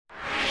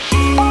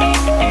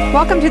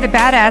Welcome to the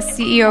Badass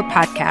CEO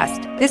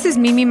podcast. This is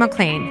Mimi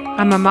McLean.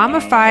 I'm a mom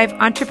of 5,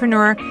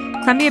 entrepreneur,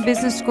 Columbia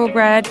Business School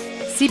grad,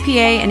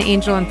 CPA, and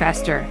angel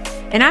investor.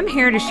 And I'm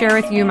here to share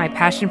with you my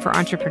passion for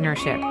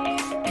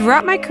entrepreneurship.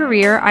 Throughout my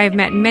career, I have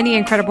met many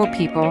incredible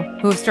people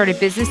who have started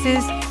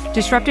businesses,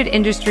 disrupted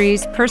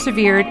industries,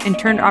 persevered, and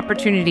turned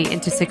opportunity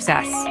into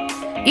success.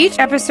 Each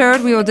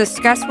episode, we will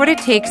discuss what it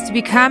takes to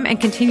become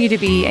and continue to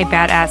be a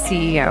badass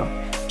CEO,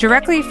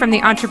 directly from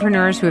the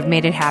entrepreneurs who have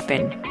made it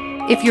happen.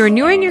 If you're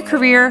new in your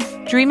career,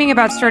 dreaming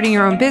about starting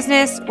your own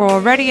business, or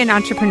already an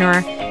entrepreneur,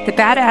 the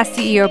Badass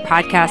CEO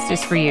podcast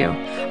is for you.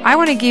 I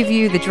want to give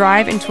you the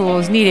drive and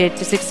tools needed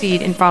to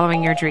succeed in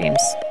following your dreams.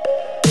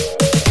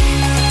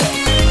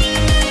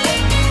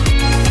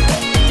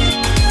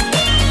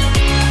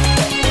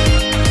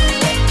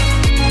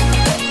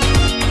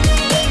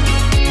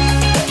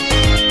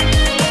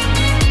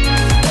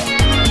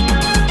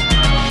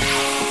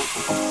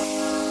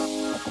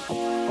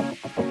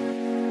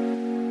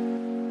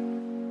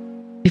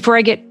 Before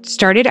I get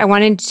started, I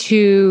wanted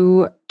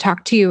to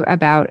talk to you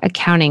about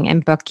accounting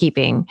and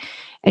bookkeeping.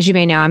 As you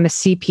may know, I'm a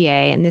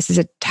CPA, and this is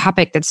a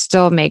topic that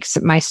still makes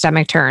my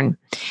stomach turn.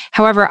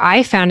 However,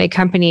 I found a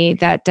company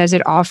that does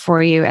it all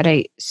for you at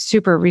a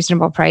super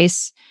reasonable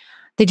price.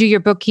 They do your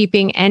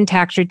bookkeeping and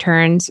tax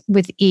returns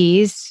with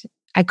ease.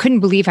 I couldn't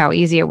believe how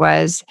easy it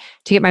was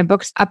to get my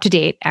books up to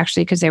date,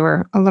 actually, because they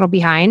were a little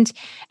behind,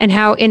 and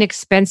how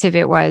inexpensive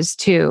it was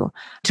too.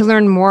 To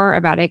learn more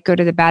about it, go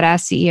to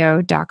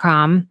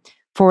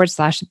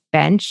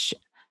thebadassceo.com/bench.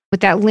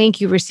 With that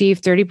link, you receive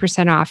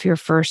 30% off your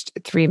first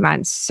 3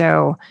 months.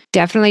 So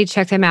definitely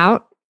check them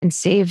out and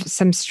save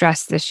some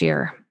stress this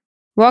year.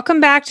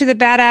 Welcome back to the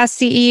Badass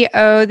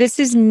CEO. This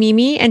is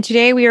Mimi, and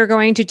today we are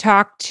going to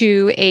talk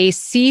to a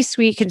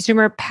C-suite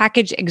consumer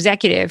package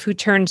executive who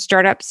turned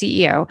startup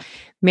CEO,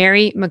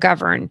 Mary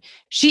McGovern.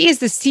 She is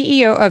the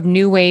CEO of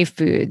New Wave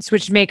Foods,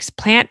 which makes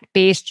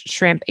plant-based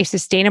shrimp a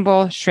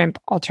sustainable shrimp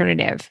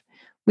alternative.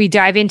 We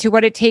dive into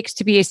what it takes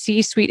to be a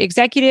C-suite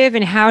executive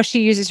and how she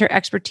uses her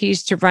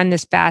expertise to run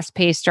this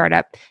fast-paced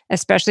startup,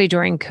 especially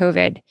during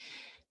COVID.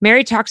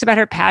 Mary talks about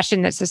her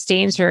passion that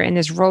sustains her in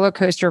this roller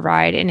coaster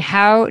ride and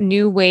how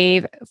New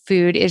Wave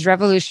Food is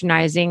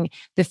revolutionizing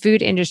the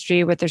food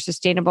industry with their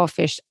sustainable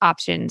fish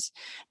options.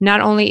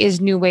 Not only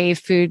is New Wave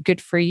Food good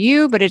for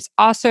you, but it's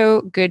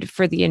also good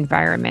for the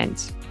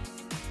environment.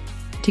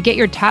 To get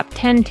your top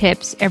 10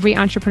 tips every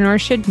entrepreneur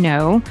should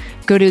know,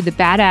 go to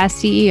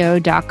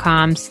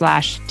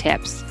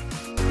thebadassceo.com/tips.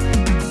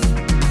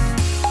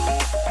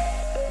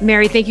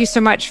 Mary, thank you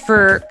so much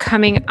for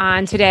coming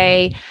on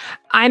today.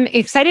 I'm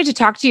excited to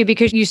talk to you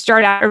because you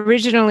started out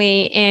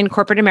originally in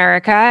corporate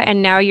America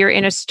and now you're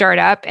in a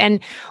startup. And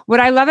what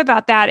I love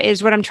about that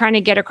is what I'm trying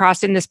to get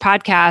across in this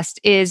podcast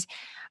is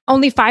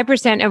only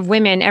 5% of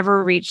women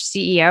ever reach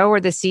CEO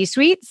or the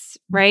C-suites,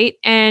 right?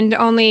 And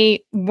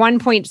only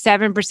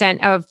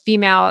 1.7% of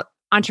female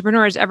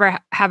entrepreneurs ever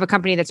have a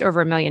company that's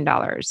over $1 million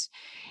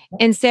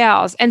in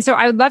sales. And so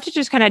I would love to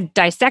just kind of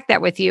dissect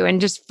that with you and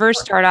just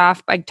first start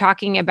off by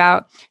talking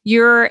about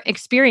your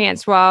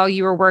experience while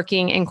you were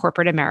working in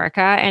corporate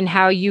America and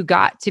how you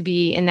got to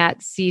be in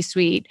that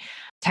C-suite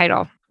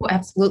title. Well,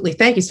 absolutely.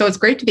 Thank you. So it's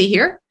great to be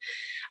here.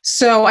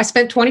 So I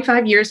spent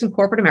 25 years in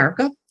corporate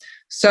America.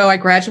 So I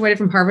graduated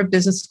from Harvard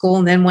Business School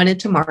and then went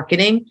into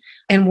marketing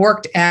and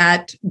worked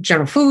at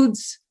General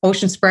Foods,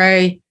 Ocean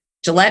Spray,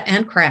 Gillette,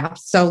 and Kraft.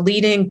 So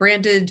leading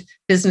branded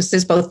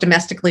businesses both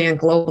domestically and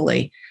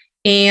globally.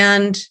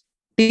 And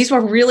these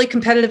were really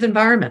competitive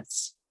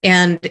environments.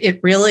 And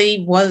it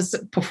really was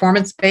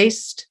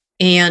performance-based.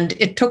 And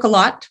it took a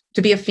lot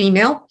to be a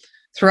female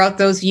throughout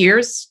those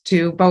years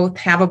to both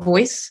have a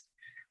voice,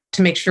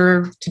 to make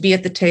sure to be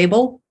at the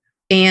table,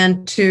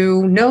 and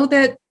to know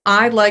that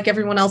I, like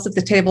everyone else at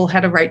the table,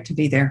 had a right to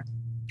be there.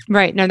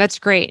 Right. No, that's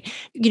great.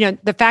 You know,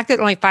 the fact that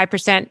only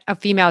 5% of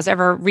females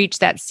ever reach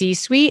that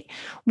C-suite,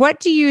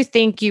 what do you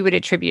think you would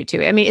attribute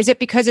to it? I mean, is it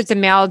because it's a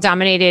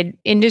male-dominated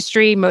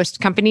industry, most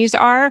companies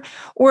are,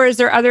 or is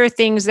there other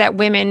things that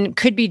women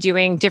could be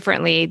doing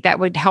differently that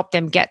would help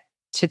them get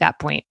to that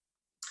point?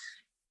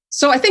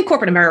 So I think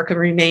corporate America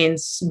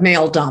remains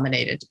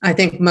male-dominated. I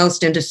think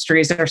most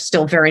industries are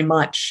still very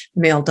much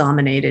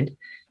male-dominated.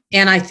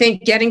 And I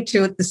think getting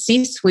to the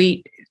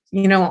C-suite,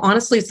 you know,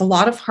 honestly, it's a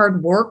lot of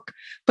hard work,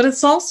 but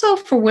it's also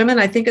for women,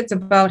 I think it's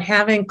about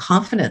having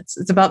confidence.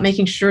 It's about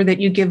making sure that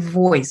you give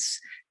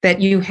voice, that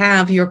you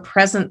have your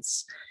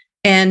presence,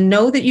 and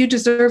know that you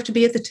deserve to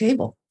be at the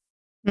table.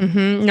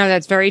 Mm-hmm. No,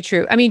 that's very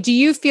true. I mean, do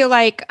you feel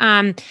like,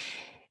 I'm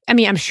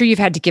sure you've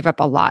had to give up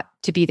a lot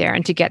to be there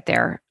and to get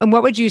there. And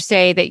what would you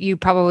say that you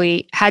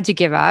probably had to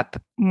give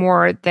up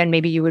more than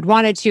maybe you would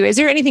wanted to? Is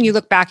there anything you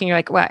look back and you're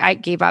like, well, I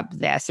gave up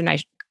this and I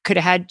could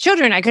have had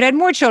children. I could have had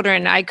more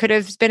children. I could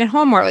have been at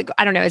home more. Like,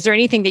 I don't know. Is there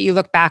anything that you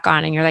look back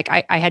on and you're like,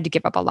 I had to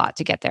give up a lot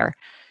to get there?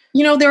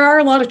 You know, there are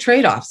a lot of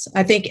trade-offs.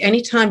 I think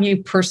anytime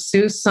you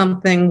pursue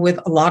something with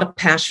a lot of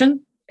passion,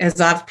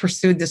 as I've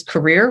pursued this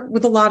career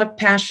with a lot of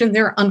passion,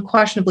 there are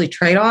unquestionably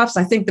trade-offs.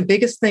 I think the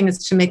biggest thing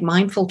is to make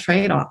mindful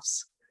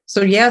trade-offs.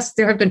 So yes,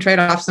 there have been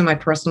trade-offs in my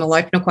personal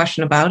life, no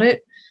question about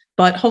it.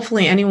 But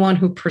hopefully anyone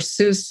who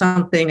pursues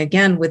something,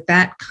 again, with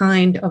that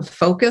kind of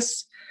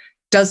focus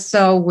does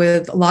so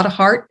with a lot of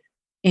heart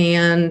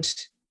and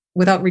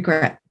without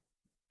regret.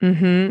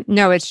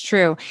 No, it's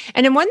true.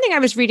 And then one thing, I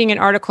was reading an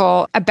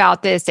article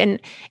about this,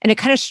 and it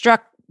kind of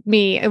struck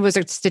me. It was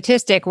a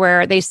statistic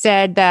where they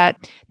said that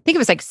I think it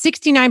was like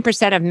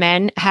 69% of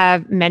men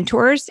have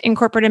mentors in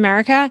corporate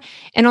America,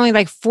 and only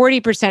like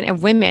 40%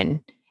 of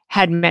women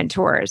had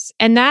mentors.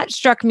 And that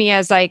struck me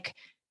as like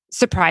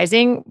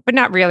surprising, but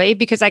not really,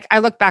 because like I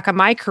look back on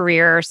my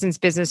career since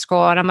business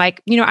school and I'm like,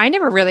 I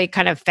never really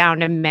kind of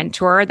found a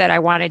mentor that I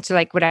wanted to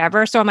like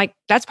whatever. So I'm like,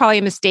 that's probably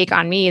a mistake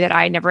on me that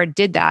I never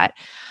did that.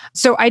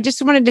 So I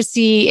just wanted to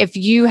see if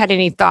you had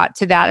any thought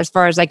to that as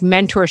far as like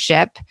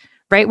mentorship,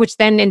 right? Which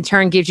then in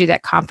turn gives you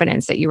that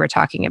confidence that you were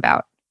talking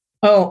about.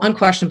 Oh,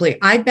 unquestionably.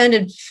 I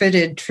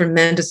benefited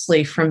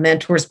tremendously from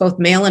mentors, both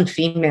male and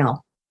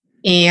female.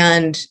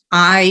 And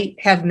I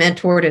have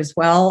mentored as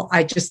well.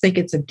 I just think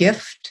it's a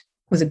gift.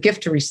 It was a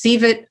gift to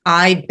receive it.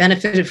 I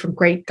benefited from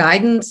great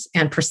guidance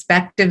and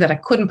perspective that I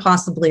couldn't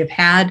possibly have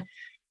had,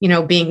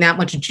 being that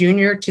much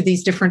junior to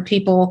these different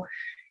people.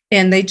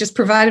 And they just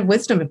provided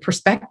wisdom and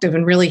perspective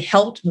and really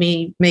helped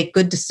me make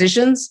good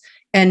decisions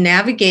and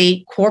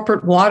navigate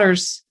corporate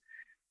waters,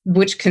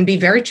 which can be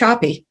very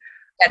choppy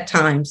at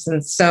times.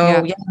 And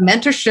so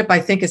mentorship, I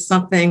think, is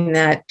something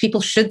that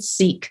people should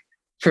seek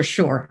for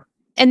sure.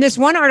 And this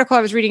one article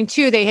I was reading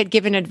too, they had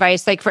given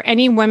advice like for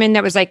any women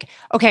that was like,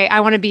 okay, I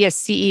want to be a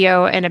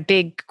CEO in a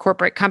big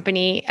corporate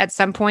company at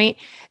some point.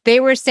 They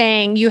were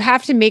saying you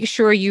have to make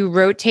sure you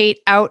rotate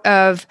out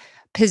of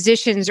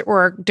positions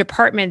or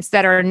departments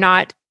that are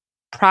not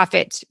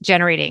profit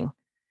generating.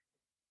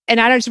 And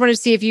I just wanted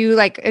to see if you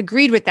like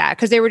agreed with that,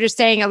 because they were just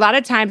saying a lot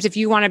of times if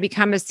you want to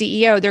become a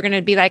CEO, they're going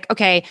to be like,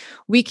 okay,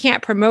 we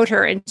can't promote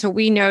her until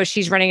we know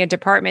she's running a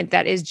department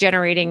that is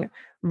generating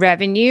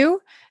revenue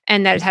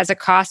and that has a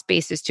cost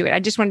basis to it. I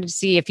just wanted to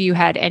see if you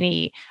had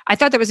any, I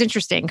thought that was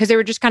interesting because they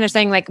were just kind of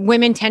saying like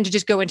women tend to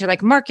just go into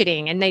like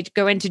marketing and they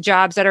go into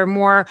jobs that are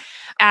more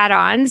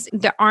add-ons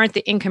that aren't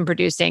the income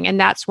producing. And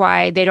that's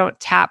why they don't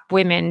tap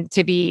women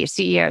to be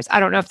CEOs.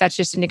 I don't know if that's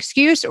just an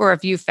excuse or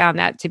if you found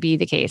that to be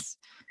the case.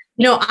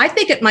 I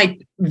think it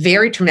might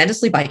vary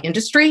tremendously by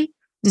industry.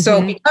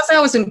 So because I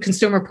was in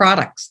consumer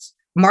products,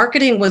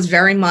 marketing was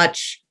very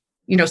much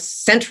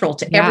central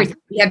to everything.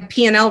 We had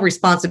P&L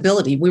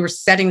responsibility. We were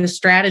setting the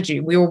strategy.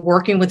 We were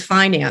working with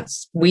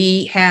finance.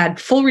 We had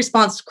full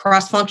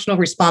cross-functional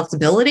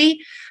responsibility.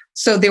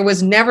 So there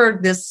was never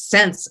this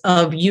sense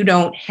of you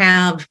don't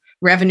have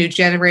revenue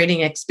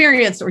generating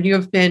experience or you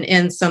have been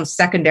in some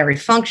secondary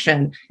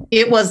function.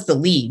 It was the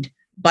lead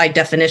by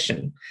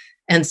definition.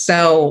 And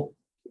so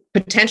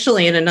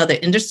potentially in another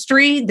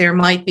industry, there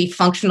might be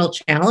functional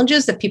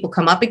challenges that people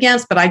come up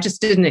against, but I just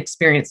didn't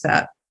experience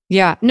that.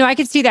 Yeah, no, I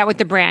could see that with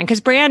the brand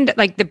because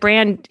the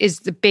brand is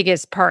the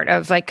biggest part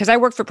of because I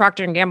worked for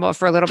Procter & Gamble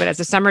for a little bit as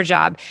a summer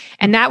job.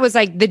 And that was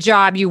like the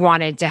job you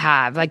wanted to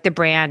have, like the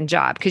brand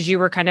job, because you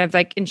were kind of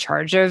like in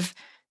charge of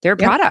their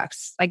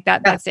products like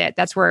that. That's it.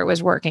 That's where it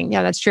was working.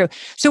 Yeah, that's true.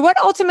 So what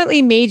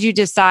ultimately made you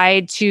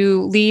decide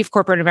to leave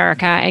corporate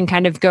America and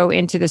kind of go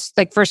into this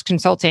like first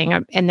consulting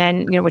and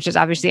then, which is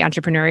obviously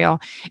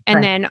entrepreneurial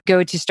and then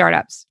go to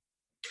startups?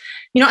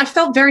 I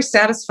felt very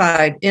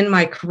satisfied in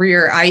my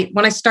career.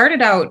 When I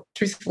started out,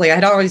 truthfully, I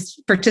had always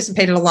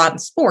participated a lot in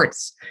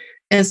sports.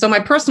 And so my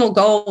personal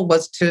goal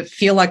was to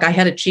feel like I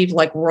had achieved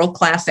like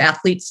world-class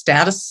athlete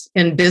status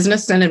in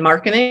business and in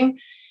marketing.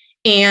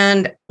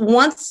 And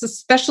once,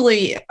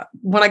 especially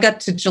when I got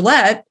to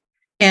Gillette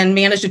and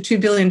managed a $2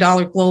 billion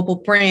global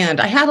brand,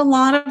 I had a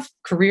lot of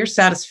career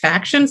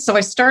satisfaction. So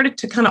I started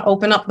to kind of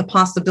open up the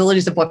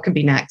possibilities of what could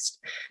be next.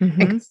 And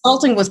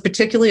consulting was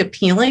particularly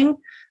appealing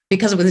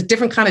because it was a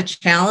different kind of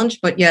challenge,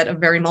 but yet a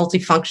very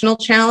multifunctional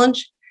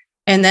challenge.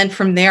 And then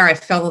from there, I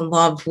fell in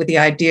love with the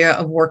idea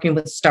of working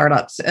with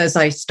startups. As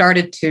I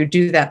started to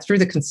do that through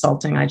the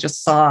consulting, I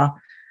just saw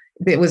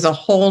it was a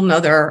whole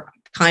nother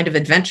kind of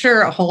adventure,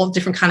 a whole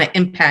different kind of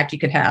impact you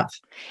could have.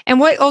 And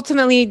what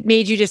ultimately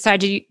made you decide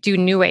to do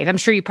New Wave? I'm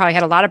sure you probably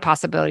had a lot of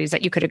possibilities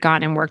that you could have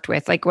gone and worked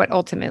with. Like what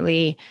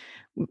ultimately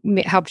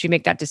helped you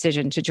make that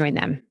decision to join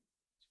them?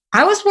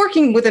 I was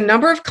working with a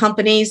number of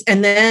companies.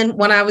 And then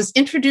when I was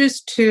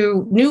introduced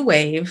to New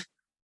Wave,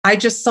 I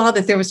just saw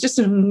that there was just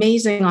an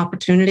amazing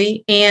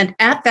opportunity. And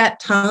at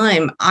that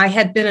time, I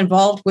had been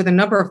involved with a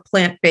number of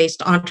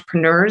plant-based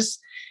entrepreneurs.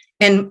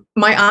 And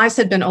my eyes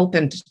had been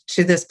opened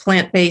to this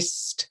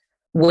plant-based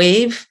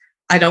wave.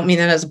 I don't mean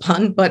that as a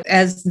pun, but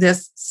as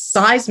this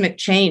seismic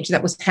change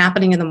that was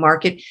happening in the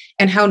market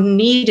and how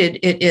needed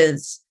it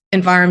is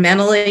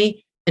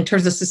environmentally, in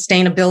terms of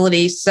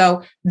sustainability.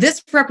 So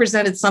this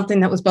represented something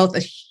that was both a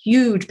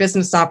huge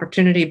business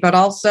opportunity, but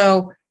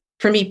also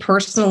for me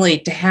personally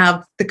to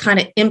have the kind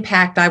of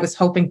impact I was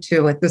hoping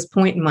to at this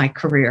point in my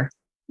career.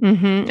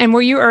 And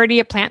were you already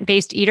a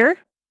plant-based eater?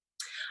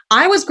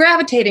 I was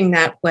gravitating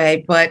that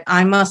way, but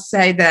I must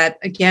say that,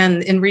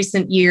 again, in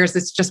recent years,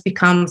 it's just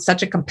become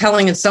such a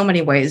compelling in so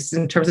many ways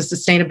in terms of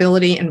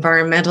sustainability,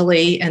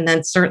 environmentally, and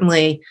then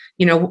certainly,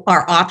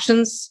 our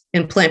options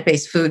in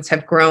plant-based foods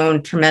have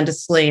grown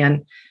tremendously.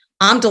 And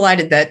I'm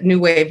delighted that New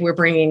Wave, we're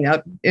bringing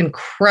an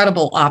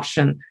incredible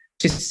option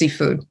to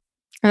seafood.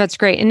 Oh, that's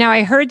great. And now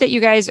I heard that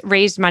you guys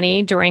raised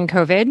money during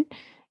COVID.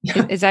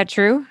 Yeah. Is that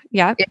true?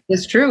 Yeah. It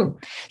is true.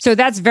 So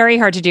that's very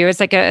hard to do. It's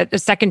like a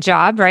second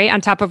job, right?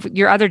 On top of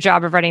your other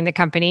job of running the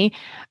company.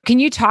 Can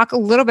you talk a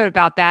little bit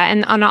about that?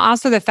 And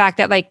also the fact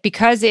that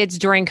because it's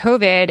during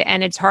COVID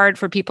and it's hard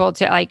for people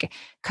to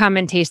come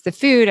and taste the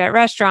food at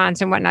restaurants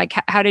and whatnot,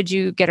 how did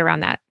you get around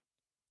that?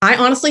 I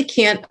honestly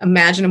can't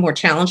imagine a more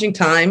challenging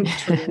time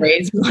to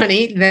raise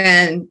money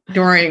than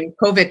during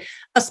COVID,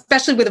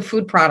 especially with a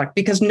food product,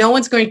 because no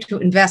one's going to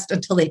invest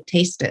until they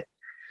taste it.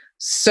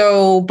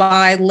 So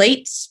by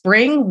late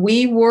spring,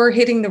 we were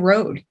hitting the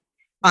road.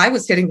 I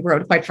was hitting the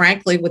road, quite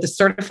frankly, with a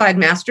certified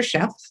master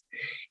chef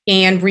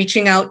and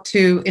reaching out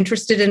to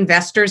interested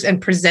investors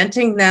and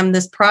presenting them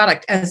this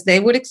product as they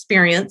would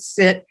experience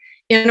it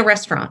in a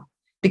restaurant,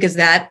 because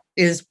that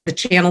is the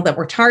channel that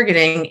we're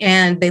targeting.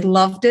 And they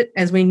loved it,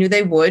 as we knew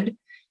they would.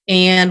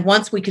 And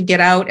once we could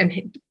get out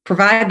and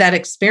provide that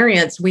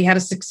experience, we had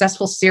a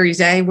successful Series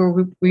A where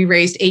we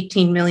raised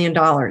 $18 million.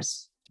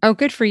 Oh,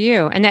 good for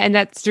you. And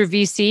that's through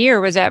VC,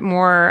 or was that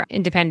more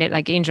independent,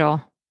 like angel?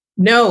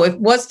 No, it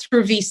was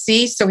through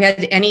VC. So we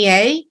had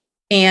NEA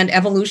and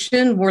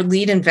Evolution were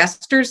lead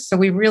investors. So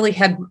we really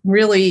had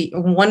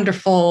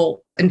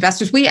wonderful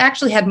investors. We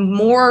actually had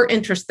more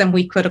interest than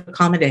we could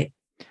accommodate.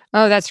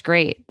 Oh, that's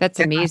great. That's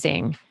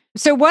amazing.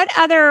 So what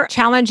other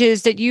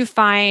challenges that you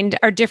find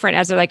are different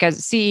as a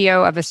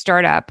CEO of a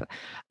startup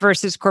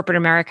versus corporate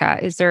America?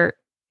 Is there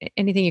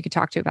anything you could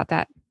talk to about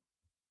that?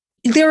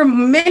 There are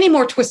many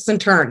more twists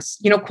and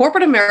turns.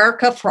 Corporate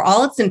America, for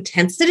all its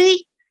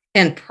intensity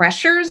and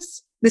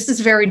pressures, this is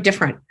very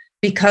different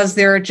because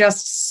there are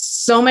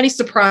just so many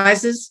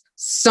surprises,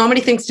 so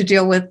many things to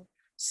deal with,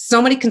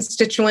 so many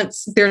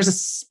constituents. There's a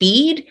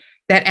speed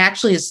that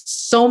actually is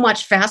so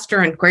much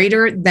faster and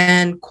greater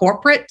than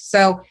corporate.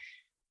 So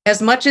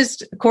as much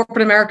as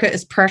corporate America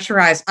is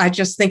pressurized, I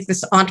just think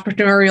this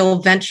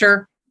entrepreneurial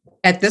venture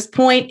at this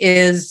point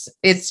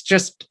it's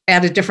just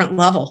at a different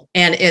level.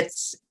 And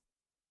it's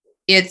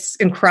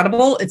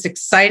incredible. It's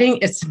exciting.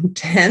 It's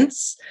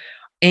intense.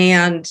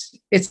 And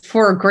it's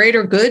for a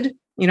greater good,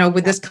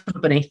 with this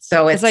company.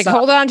 So it's like,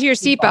 hold on to your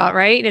seatbelt,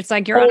 right? It's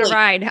like you're on a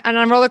ride, on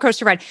a roller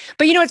coaster ride.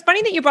 But it's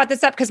funny that you brought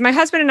this up because my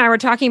husband and I were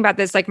talking about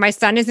this. My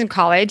son is in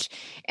college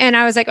and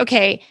I was like,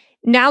 okay,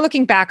 now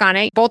looking back on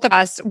it, both of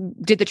us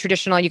did the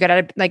traditional, you got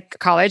out of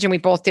college and we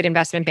both did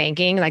investment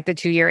banking, the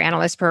 2-year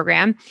analyst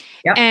program.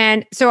 Yep.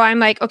 And so I'm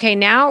like, okay,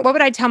 now what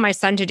would I tell my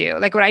son to do?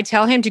 Would I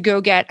tell him to go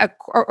get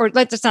or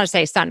let's just not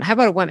say son, how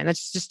about a woman?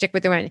 Let's just stick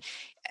with the women.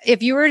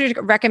 If you were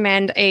to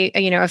recommend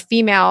a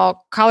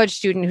female college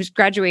student who's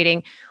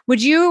graduating,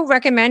 would you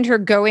recommend her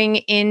going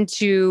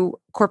into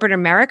corporate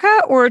America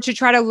or to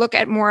try to look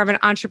at more of an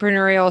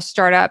entrepreneurial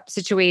startup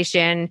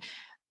situation?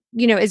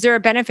 Is there a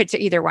benefit to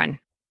either one?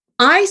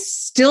 I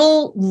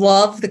still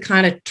love the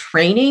kind of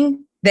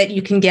training that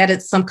you can get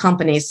at some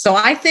companies. So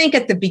I think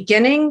at the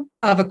beginning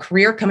of a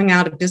career coming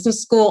out of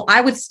business school, I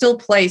would still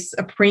place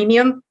a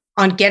premium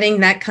on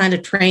getting that kind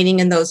of training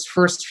in those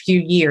first few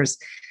years.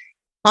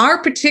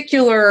 Our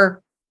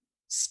particular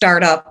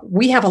startup,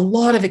 we have a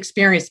lot of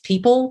experienced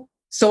people.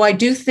 So I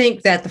do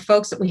think that the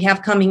folks that we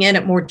have coming in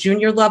at more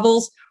junior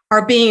levels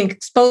are being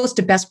exposed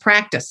to best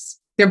practice.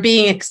 They're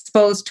being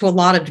exposed to a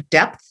lot of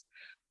depth.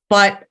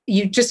 But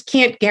you just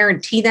can't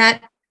guarantee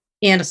that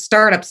in a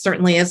startup,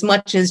 certainly, as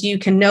much as you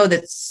can know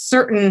that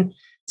certain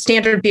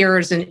standard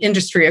bearers in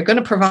industry are going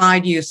to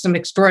provide you some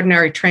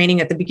extraordinary training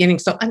at the beginning.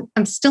 So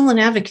I'm still an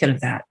advocate of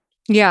that.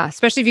 Yeah,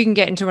 especially if you can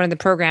get into one of the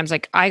programs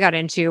like I got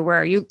into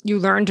where you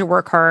learn to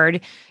work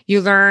hard, you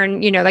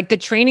learn, the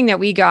training that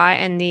we got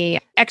and the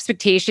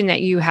expectation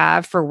that you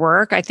have for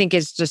work, I think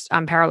is just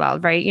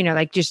unparalleled,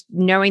 right? Just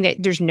knowing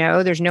that there's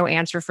no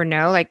answer for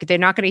no, they're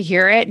not going to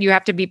hear it. You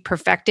have to be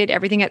perfected,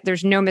 everything,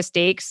 there's no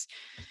mistakes.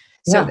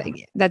 So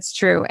that's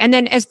true. And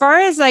then as far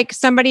as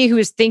somebody who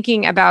is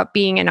thinking about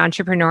being an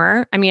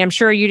entrepreneur, I mean, I'm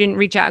sure you didn't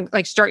reach out,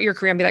 start your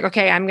career and be like,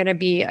 okay, I'm going to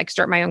be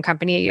start my own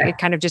company. Yeah. It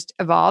kind of just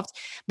evolved.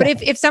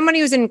 But if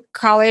somebody who's in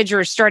college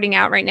or starting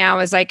out right now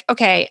is like,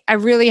 okay, I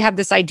really have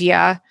this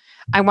idea,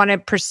 I want to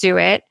pursue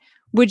it.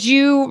 Would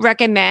you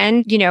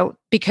recommend,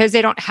 because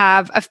they don't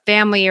have a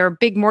family or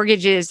big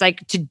mortgages,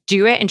 to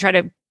do it and try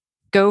to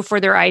go for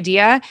their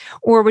idea?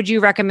 Or would you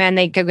recommend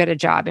they go get a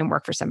job and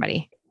work for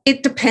somebody?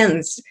 It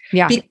depends.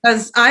 Yeah.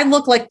 Because I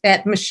look like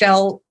that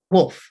Michelle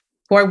Wolf,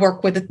 who I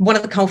work with, one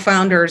of the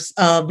co-founders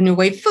of New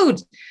Wave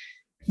Foods.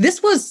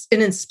 This was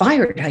an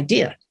inspired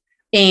idea.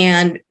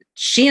 And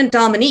she and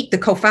Dominique, the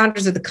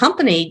co-founders of the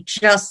company,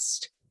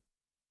 just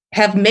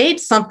have made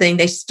something.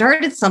 They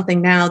started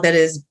something now that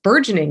is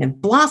burgeoning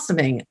and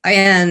blossoming.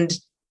 And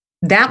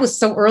that was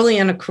so early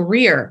in a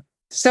career.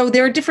 So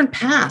there are different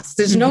paths.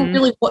 There's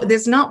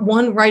there's not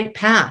one right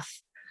path.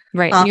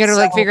 Right. You got to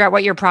like figure out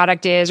what your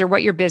product is or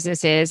what your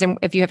business is, and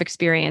if you have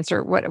experience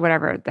or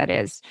whatever that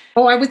is.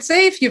 Oh, I would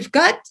say if you've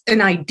got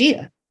an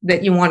idea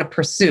that you want to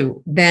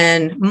pursue,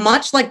 then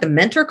much like the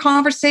mentor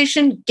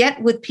conversation,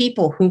 get with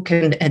people who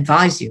can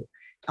advise you.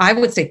 I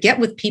would say get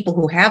with people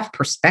who have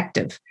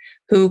perspective,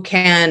 who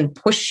can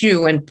push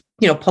you and,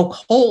 poke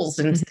holes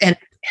and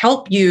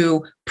help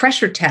you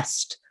pressure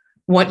test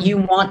what you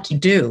want to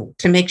do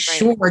to make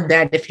sure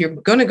that if you're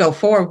going to go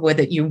forward with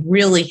it, you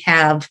really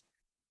have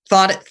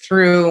thought it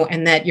through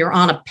and that you're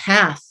on a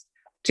path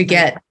to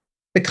get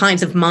the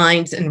kinds of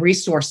minds and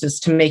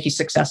resources to make you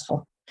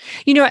successful.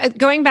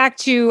 Going back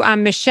to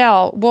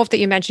Michelle Wolf that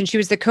you mentioned, she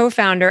was the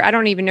co-founder. I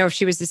don't even know if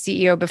she was the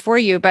CEO before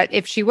you, but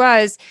if she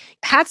was,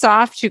 hats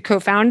off to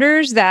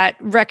co-founders that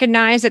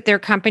recognize that their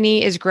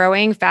company is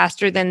growing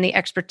faster than the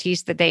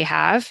expertise that they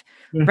have,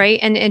 right?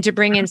 And to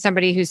bring in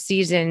somebody who's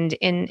seasoned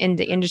in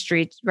the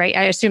industry, right?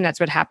 I assume that's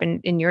what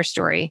happened in your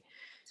story.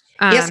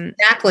 Yes,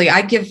 exactly.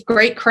 I give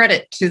great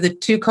credit to the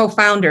two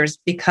co-founders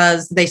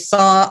because they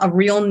saw a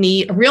real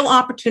need, a real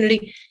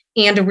opportunity,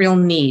 and a real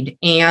need.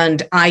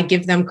 And I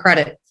give them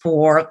credit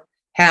for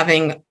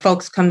having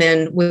folks come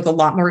in with a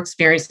lot more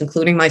experience,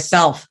 including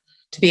myself,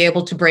 to be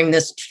able to bring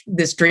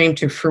this dream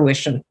to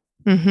fruition.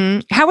 Mm-hmm.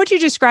 How would you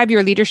describe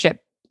your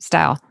leadership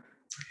style?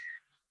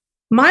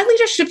 My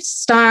leadership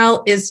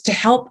style is to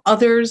help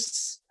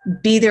others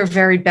be their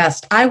very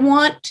best. I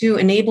want to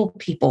enable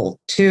people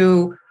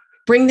to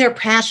bring their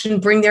passion,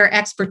 bring their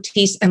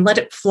expertise, and let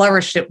it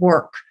flourish at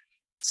work.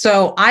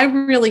 So I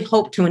really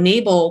hope to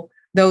enable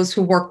those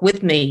who work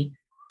with me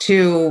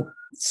to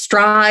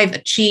strive,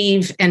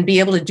 achieve, and be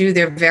able to do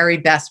their very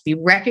best, be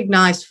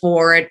recognized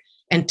for it,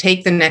 and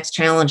take the next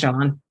challenge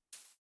on.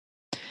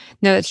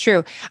 No, that's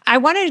true.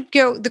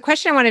 The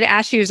question I wanted to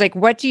ask you is like,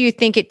 what do you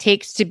think it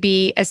takes to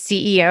be a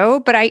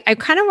CEO? But I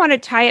kind of want to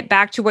tie it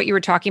back to what you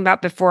were talking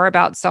about before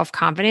about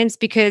self-confidence,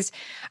 because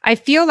I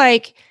feel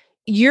like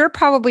you're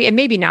probably, and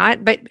maybe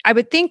not, but I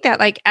would think that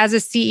like as a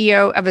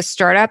CEO of a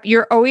startup,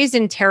 you're always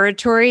in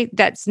territory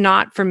that's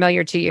not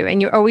familiar to you.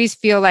 And you always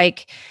feel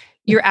like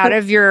you're out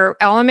of your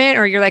element,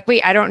 or you're like,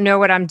 wait, I don't know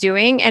what I'm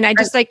doing. And I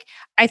just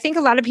I think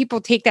a lot of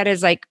people take that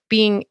as like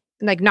being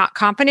like not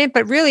confident,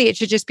 but really it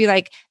should just be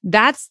like,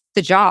 that's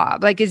the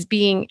job, like is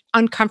being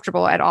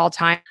uncomfortable at all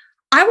times.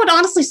 I would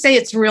honestly say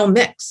it's a real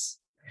mix.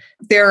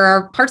 There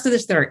are parts of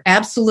this that are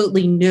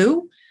absolutely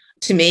new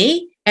to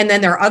me. And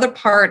then there are other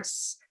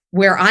parts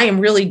where I am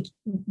really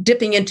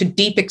dipping into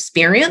deep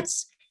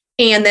experience.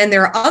 And then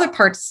there are other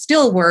parts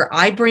still where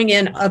I bring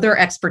in other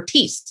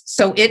expertise.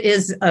 So it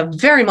is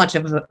very much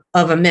of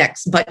a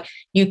mix, but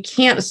you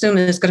can't assume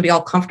it's going to be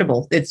all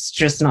comfortable. It's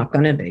just not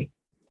going to be.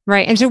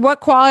 Right. And so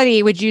what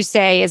quality would you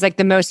say is like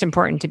the most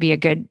important to be a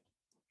good,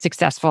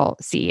 successful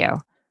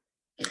CEO?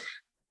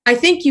 I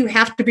think you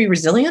have to be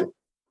resilient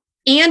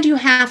and you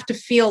have to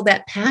feel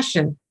that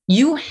passion.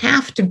 You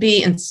have to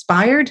be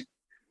inspired.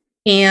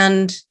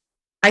 And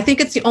I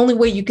think it's the only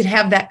way you could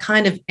have that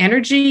kind of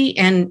energy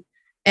and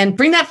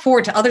bring that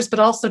forward to others, but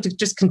also to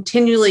just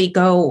continually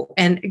go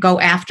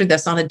after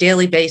this on a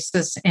daily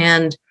basis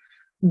and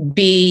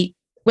be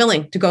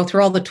willing to go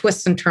through all the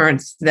twists and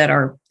turns that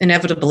are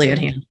inevitably at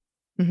hand.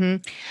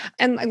 Mm-hmm.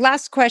 And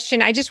last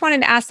question, I just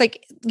wanted to ask,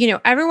 like,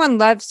 everyone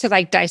loves to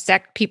like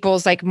dissect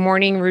people's like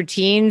morning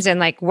routines and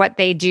like what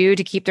they do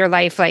to keep their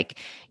life like,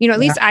 at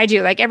least I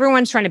do, like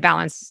everyone's trying to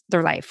balance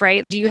their life,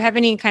 right? Do you have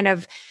any kind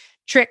of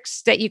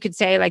tricks that you could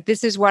say, like,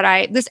 this is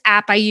this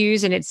app I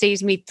use and it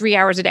saves me 3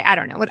 hours a day? I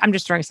don't know. I'm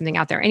just throwing something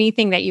out there.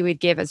 Anything that you would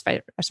give as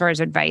far as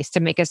advice to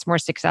make us more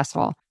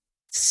successful?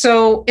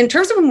 So in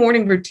terms of a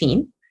morning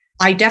routine,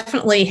 I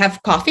definitely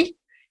have coffee,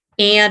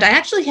 and I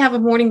actually have a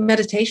morning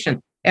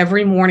meditation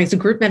every morning. It's a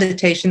group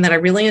meditation that I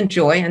really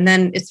enjoy, and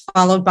then it's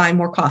followed by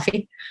more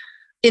coffee.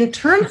 In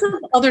terms of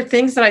other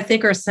things that I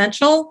think are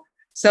essential,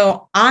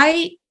 so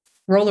I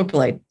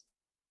rollerblade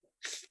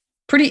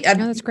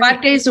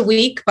 5 days a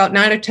week, about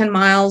 9 or 10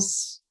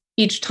 miles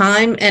each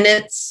time. And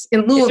it's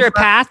in lieu of... Is there a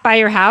path by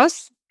your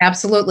house?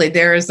 Absolutely.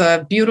 There is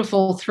a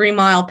beautiful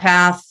 3-mile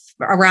path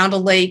around a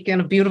lake in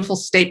a beautiful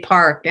state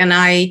park. And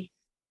I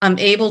am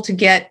able to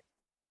get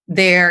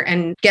there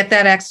and get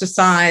that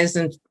exercise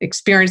and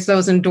experience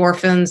those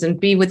endorphins and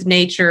be with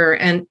nature.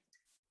 And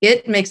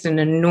it makes an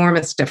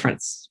enormous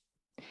difference.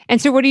 And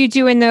so what do you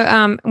do in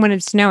the when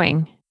it's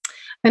snowing?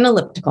 An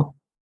elliptical.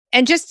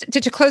 And just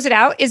to close it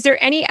out, is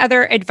there any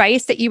other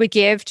advice that you would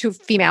give to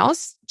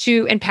females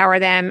to empower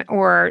them,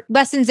 or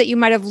lessons that you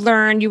might have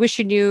learned, you wish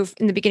you knew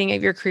in the beginning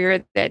of your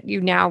career that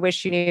you now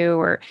wish you knew,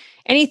 or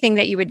anything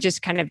that you would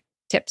just kind of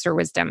tips or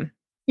wisdom?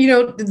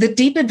 The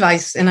deep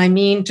advice, and I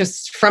mean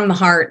just from the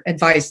heart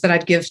advice that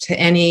I'd give to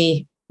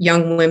any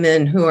young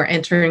women who are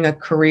entering a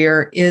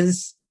career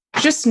is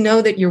just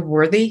know that you're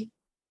worthy,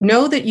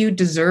 know that you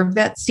deserve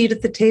that seat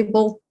at the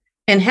table,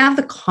 and have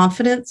the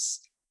confidence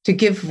to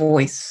give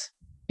voice,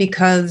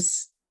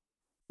 because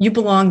you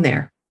belong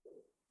there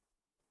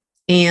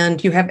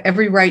and you have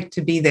every right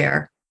to be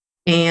there,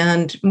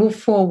 and move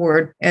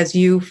forward as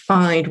you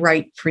find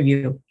right for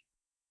you.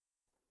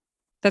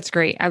 That's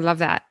great. I love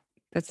that.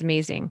 That's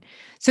amazing.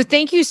 So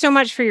thank you so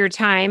much for your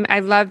time. I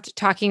loved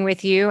talking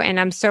with you, and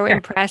I'm so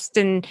impressed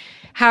in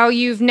how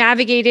you've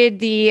navigated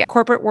the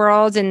corporate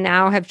world and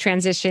now have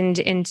transitioned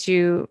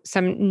into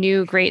some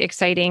new, great,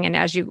 exciting, and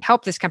as you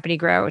help this company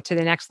grow to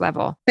the next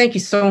level. Thank you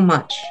so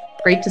much.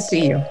 Great to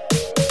see you.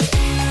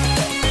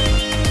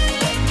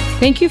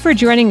 Thank you for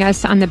joining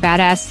us on The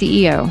Badass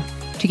CEO.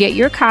 To get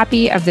your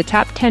copy of the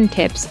top 10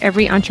 tips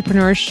every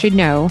entrepreneur should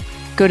know,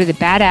 go to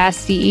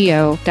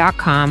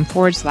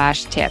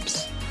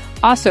thebadassceo.com/tips.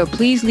 Also,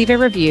 please leave a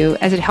review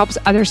as it helps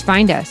others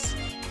find us.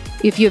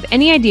 If you have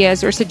any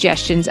ideas or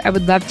suggestions, I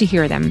would love to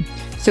hear them.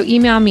 So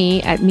email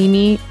me at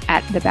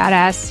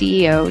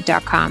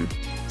mimi@thebadassceo.com.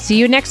 See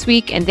you next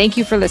week, and thank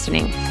you for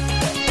listening.